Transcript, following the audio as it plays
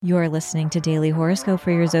You're listening to Daily Horoscope for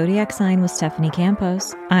your zodiac sign with Stephanie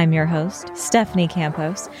Campos. I'm your host, Stephanie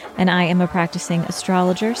Campos, and I am a practicing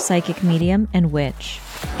astrologer, psychic medium, and witch.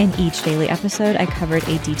 In each daily episode, I covered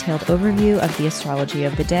a detailed overview of the astrology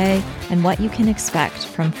of the day and what you can expect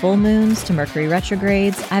from full moons to Mercury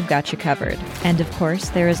retrogrades. I've got you covered. And of course,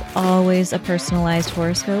 there is always a personalized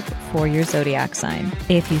horoscope for your zodiac sign.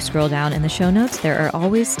 If you scroll down in the show notes, there are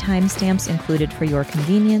always timestamps included for your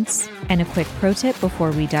convenience. And a quick pro tip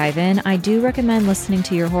before we dive in, I do recommend listening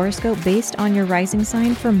to your horoscope based on your rising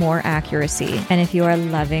sign for more accuracy. And if you are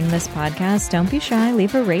loving this podcast, don't be shy,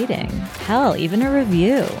 leave a rating. Hell, even a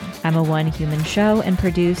review. I'm a one human show and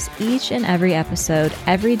produce each and every episode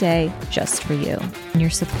every day just for you. And your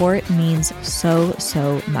support means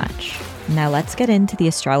so much. Now let's get into the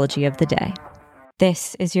astrology of the day.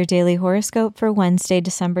 This is your daily horoscope for Wednesday,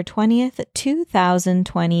 December 20th,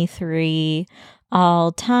 2023.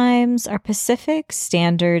 All times are Pacific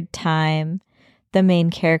Standard Time. The main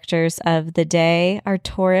characters of the day are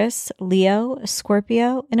Taurus, Leo,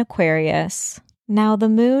 Scorpio, and Aquarius. Now, the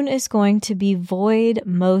moon is going to be void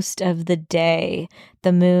most of the day.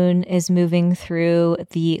 The moon is moving through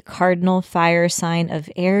the cardinal fire sign of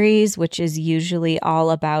Aries, which is usually all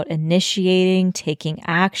about initiating, taking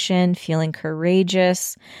action, feeling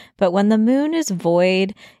courageous. But when the moon is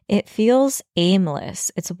void, it feels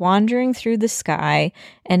aimless. It's wandering through the sky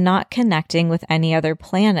and not connecting with any other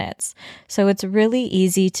planets. So it's really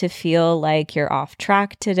easy to feel like you're off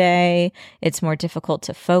track today. It's more difficult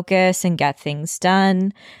to focus and get things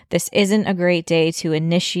done. This isn't a great day to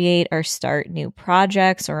initiate or start new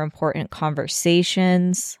projects or important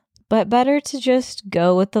conversations, but better to just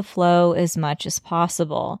go with the flow as much as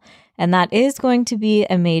possible. And that is going to be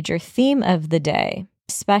a major theme of the day,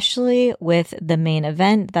 especially with the main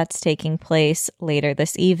event that's taking place later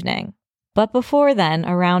this evening. But before then,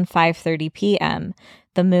 around 5:30 p.m.,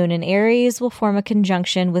 the moon in Aries will form a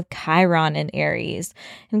conjunction with Chiron in Aries.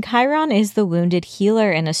 And Chiron is the wounded healer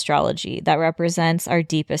in astrology that represents our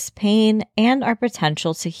deepest pain and our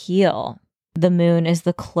potential to heal. The moon is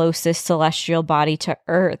the closest celestial body to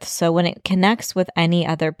Earth, so when it connects with any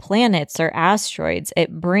other planets or asteroids,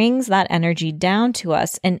 it brings that energy down to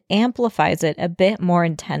us and amplifies it a bit more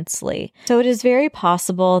intensely. So it is very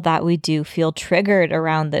possible that we do feel triggered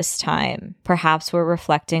around this time. Perhaps we're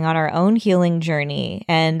reflecting on our own healing journey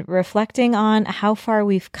and reflecting on how far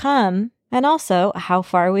we've come and also how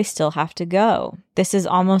far we still have to go. This is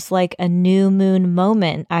almost like a new moon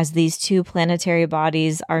moment as these two planetary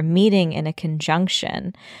bodies are meeting in a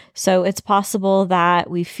conjunction. So it's possible that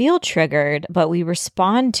we feel triggered, but we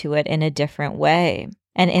respond to it in a different way.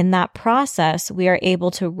 And in that process, we are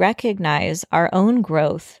able to recognize our own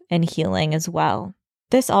growth and healing as well.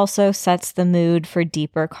 This also sets the mood for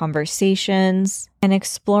deeper conversations and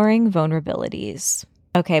exploring vulnerabilities.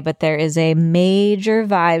 Okay, but there is a major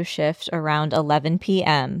vibe shift around 11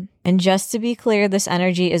 p.m. And just to be clear, this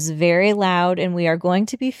energy is very loud and we are going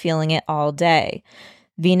to be feeling it all day.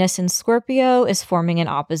 Venus in Scorpio is forming an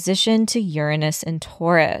opposition to Uranus in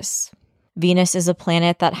Taurus. Venus is a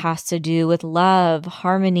planet that has to do with love,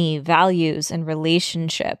 harmony, values, and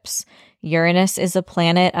relationships. Uranus is a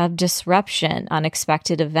planet of disruption,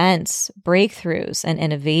 unexpected events, breakthroughs, and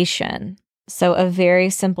innovation. So a very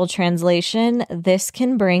simple translation, this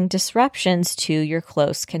can bring disruptions to your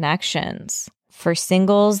close connections. For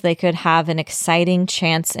singles, they could have an exciting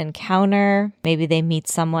chance encounter. Maybe they meet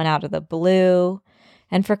someone out of the blue.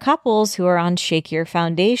 And for couples who are on shakier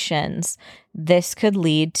foundations, this could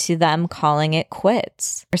lead to them calling it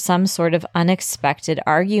quits or some sort of unexpected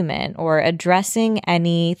argument or addressing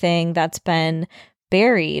anything that's been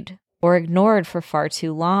buried or ignored for far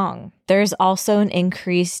too long. There's also an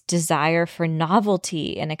increased desire for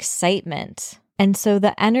novelty and excitement. And so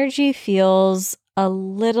the energy feels a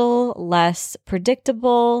little less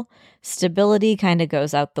predictable. Stability kind of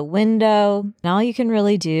goes out the window. And all you can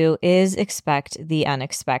really do is expect the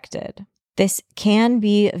unexpected. This can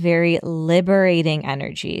be very liberating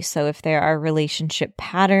energy. So if there are relationship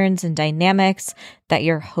patterns and dynamics that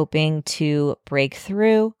you're hoping to break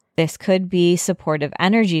through, this could be supportive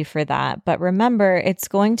energy for that, but remember, it's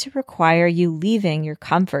going to require you leaving your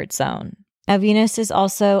comfort zone. Now, Venus is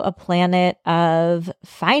also a planet of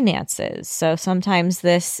finances, so sometimes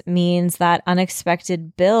this means that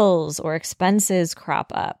unexpected bills or expenses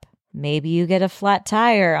crop up. Maybe you get a flat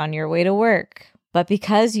tire on your way to work. But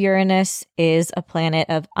because Uranus is a planet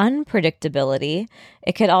of unpredictability,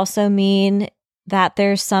 it could also mean that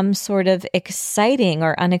there's some sort of exciting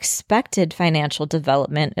or unexpected financial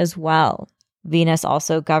development as well. Venus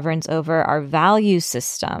also governs over our value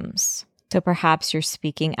systems. So perhaps you're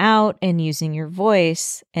speaking out and using your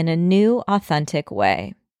voice in a new, authentic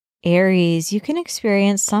way. Aries, you can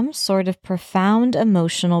experience some sort of profound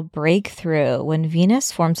emotional breakthrough when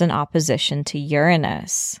Venus forms an opposition to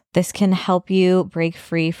Uranus. This can help you break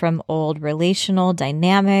free from old relational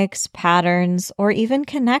dynamics, patterns, or even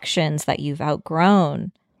connections that you've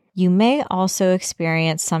outgrown. You may also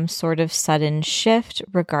experience some sort of sudden shift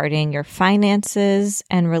regarding your finances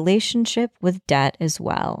and relationship with debt as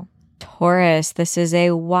well. Taurus, this is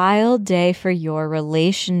a wild day for your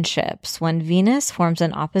relationships when Venus forms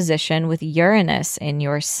an opposition with Uranus in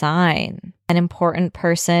your sign. An important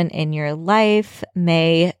person in your life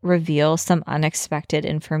may reveal some unexpected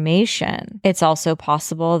information. It's also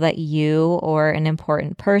possible that you or an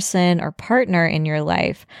important person or partner in your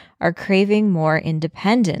life are craving more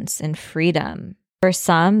independence and freedom. For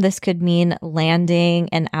some, this could mean landing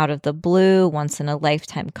an out-of-the-blue,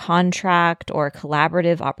 once-in-a-lifetime contract or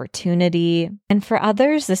collaborative opportunity. And for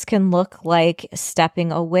others, this can look like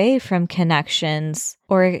stepping away from connections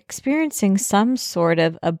or experiencing some sort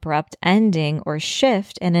of abrupt ending or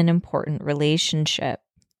shift in an important relationship.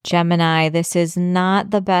 Gemini, this is not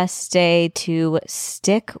the best day to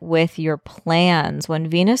stick with your plans when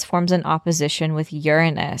Venus forms an opposition with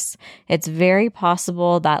Uranus. It's very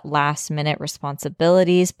possible that last-minute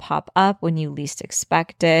responsibilities pop up when you least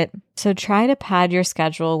expect it. So try to pad your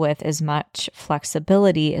schedule with as much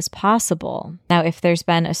flexibility as possible. Now, if there's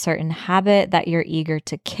been a certain habit that you're eager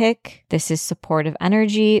to kick, this is supportive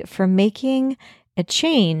energy for making a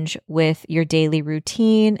change with your daily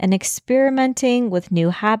routine and experimenting with new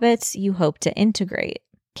habits you hope to integrate.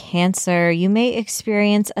 Cancer, you may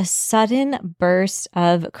experience a sudden burst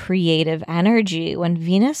of creative energy when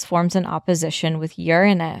Venus forms an opposition with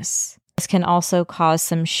Uranus. This can also cause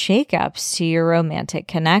some shakeups to your romantic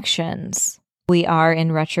connections. We are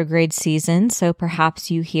in retrograde season, so perhaps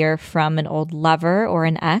you hear from an old lover or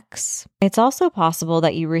an ex. It's also possible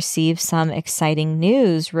that you receive some exciting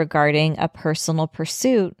news regarding a personal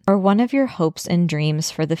pursuit or one of your hopes and dreams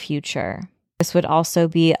for the future. This would also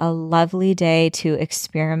be a lovely day to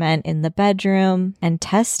experiment in the bedroom and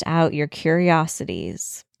test out your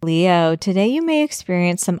curiosities. Leo, today you may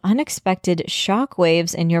experience some unexpected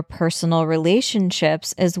shockwaves in your personal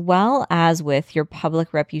relationships as well as with your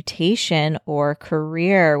public reputation or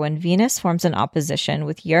career when Venus forms an opposition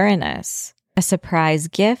with Uranus. A surprise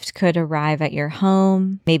gift could arrive at your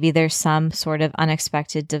home. Maybe there's some sort of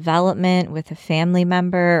unexpected development with a family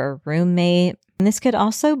member or roommate. And this could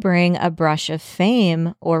also bring a brush of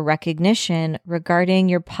fame or recognition regarding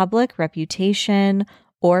your public reputation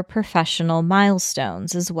or professional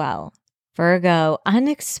milestones as well. Virgo,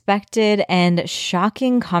 unexpected and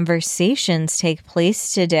shocking conversations take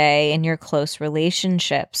place today in your close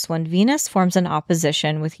relationships when Venus forms an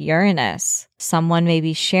opposition with Uranus. Someone may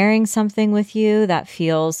be sharing something with you that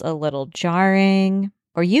feels a little jarring,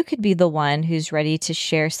 or you could be the one who's ready to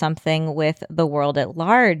share something with the world at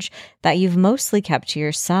large that you've mostly kept to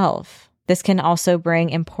yourself. This can also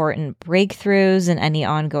bring important breakthroughs in any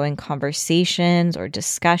ongoing conversations or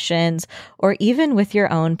discussions, or even with your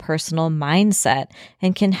own personal mindset,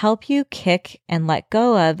 and can help you kick and let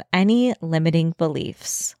go of any limiting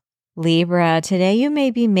beliefs. Libra, today you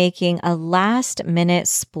may be making a last-minute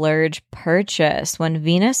splurge purchase when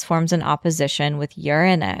Venus forms an opposition with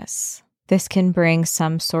Uranus. This can bring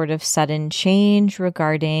some sort of sudden change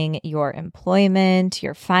regarding your employment,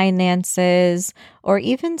 your finances, or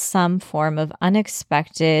even some form of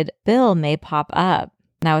unexpected bill may pop up.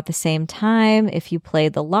 Now, at the same time, if you play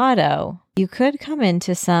the lotto, you could come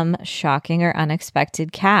into some shocking or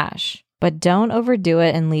unexpected cash. But don't overdo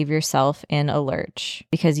it and leave yourself in a lurch,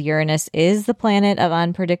 because Uranus is the planet of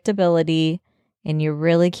unpredictability, and you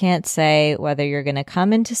really can't say whether you're going to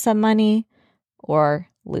come into some money or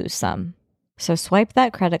lose some. So swipe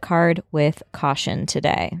that credit card with caution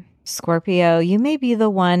today. Scorpio, you may be the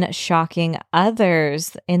one shocking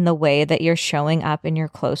others in the way that you're showing up in your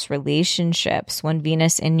close relationships when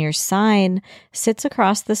Venus in your sign sits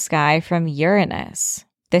across the sky from Uranus.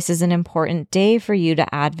 This is an important day for you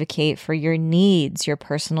to advocate for your needs, your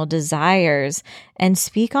personal desires, and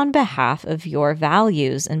speak on behalf of your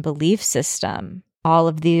values and belief system. All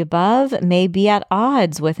of the above may be at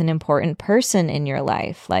odds with an important person in your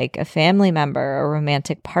life, like a family member, a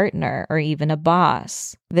romantic partner, or even a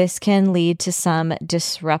boss. This can lead to some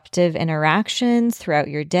disruptive interactions throughout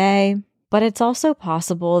your day, but it's also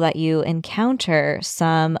possible that you encounter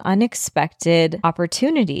some unexpected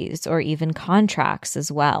opportunities or even contracts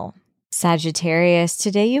as well. Sagittarius,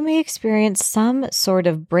 today you may experience some sort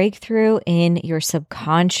of breakthrough in your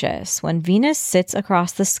subconscious when Venus sits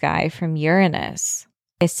across the sky from Uranus.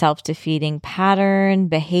 A self-defeating pattern,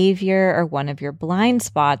 behavior, or one of your blind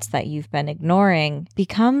spots that you've been ignoring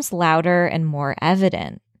becomes louder and more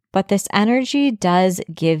evident. But this energy does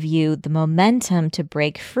give you the momentum to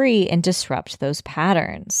break free and disrupt those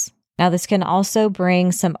patterns. Now, this can also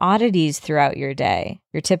bring some oddities throughout your day.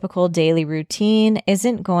 Your typical daily routine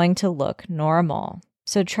isn't going to look normal.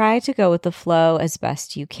 So try to go with the flow as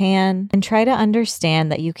best you can and try to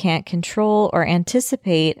understand that you can't control or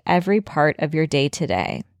anticipate every part of your day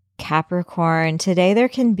today. Capricorn, today there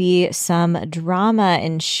can be some drama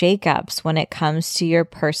and shakeups when it comes to your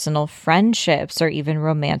personal friendships or even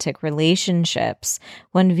romantic relationships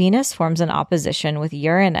when Venus forms an opposition with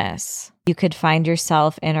Uranus. You could find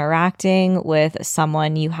yourself interacting with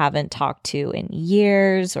someone you haven't talked to in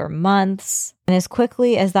years or months. And as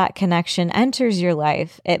quickly as that connection enters your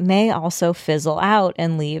life, it may also fizzle out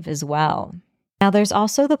and leave as well. Now, there's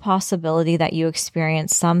also the possibility that you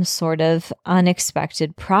experience some sort of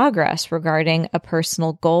unexpected progress regarding a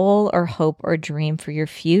personal goal or hope or dream for your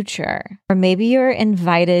future. Or maybe you're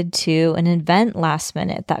invited to an event last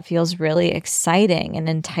minute that feels really exciting and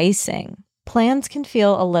enticing. Plans can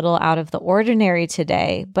feel a little out of the ordinary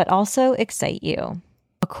today, but also excite you.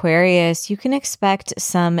 Aquarius, you can expect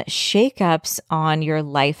some shakeups on your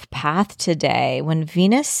life path today when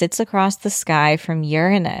Venus sits across the sky from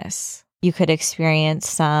Uranus. You could experience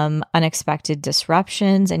some unexpected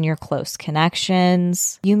disruptions in your close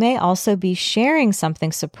connections. You may also be sharing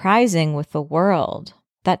something surprising with the world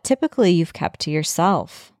that typically you've kept to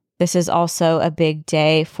yourself. This is also a big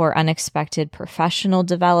day for unexpected professional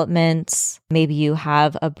developments. Maybe you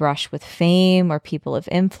have a brush with fame or people of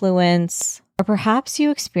influence. Or perhaps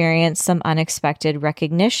you experience some unexpected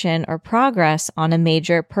recognition or progress on a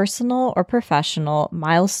major personal or professional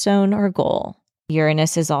milestone or goal.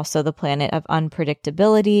 Uranus is also the planet of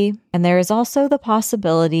unpredictability, and there is also the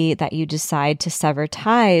possibility that you decide to sever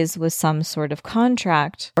ties with some sort of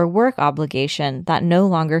contract or work obligation that no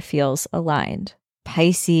longer feels aligned.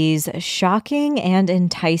 Pisces, shocking and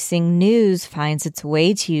enticing news finds its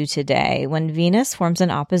way to you today when Venus forms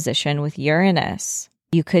an opposition with Uranus.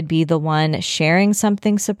 You could be the one sharing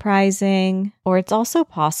something surprising, or it's also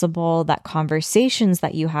possible that conversations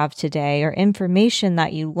that you have today or information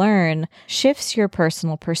that you learn shifts your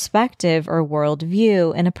personal perspective or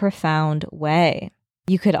worldview in a profound way.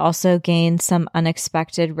 You could also gain some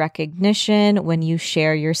unexpected recognition when you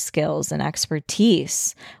share your skills and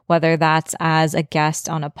expertise, whether that's as a guest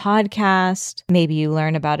on a podcast, maybe you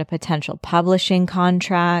learn about a potential publishing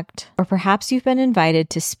contract, or perhaps you've been invited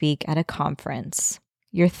to speak at a conference.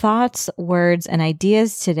 Your thoughts, words, and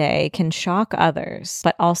ideas today can shock others,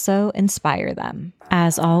 but also inspire them.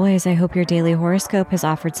 As always, I hope your daily horoscope has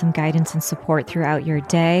offered some guidance and support throughout your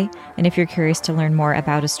day. And if you're curious to learn more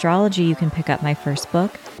about astrology, you can pick up my first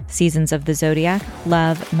book, Seasons of the Zodiac,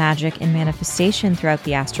 Love, Magic, and Manifestation throughout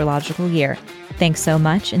the astrological year. Thanks so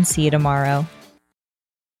much and see you tomorrow.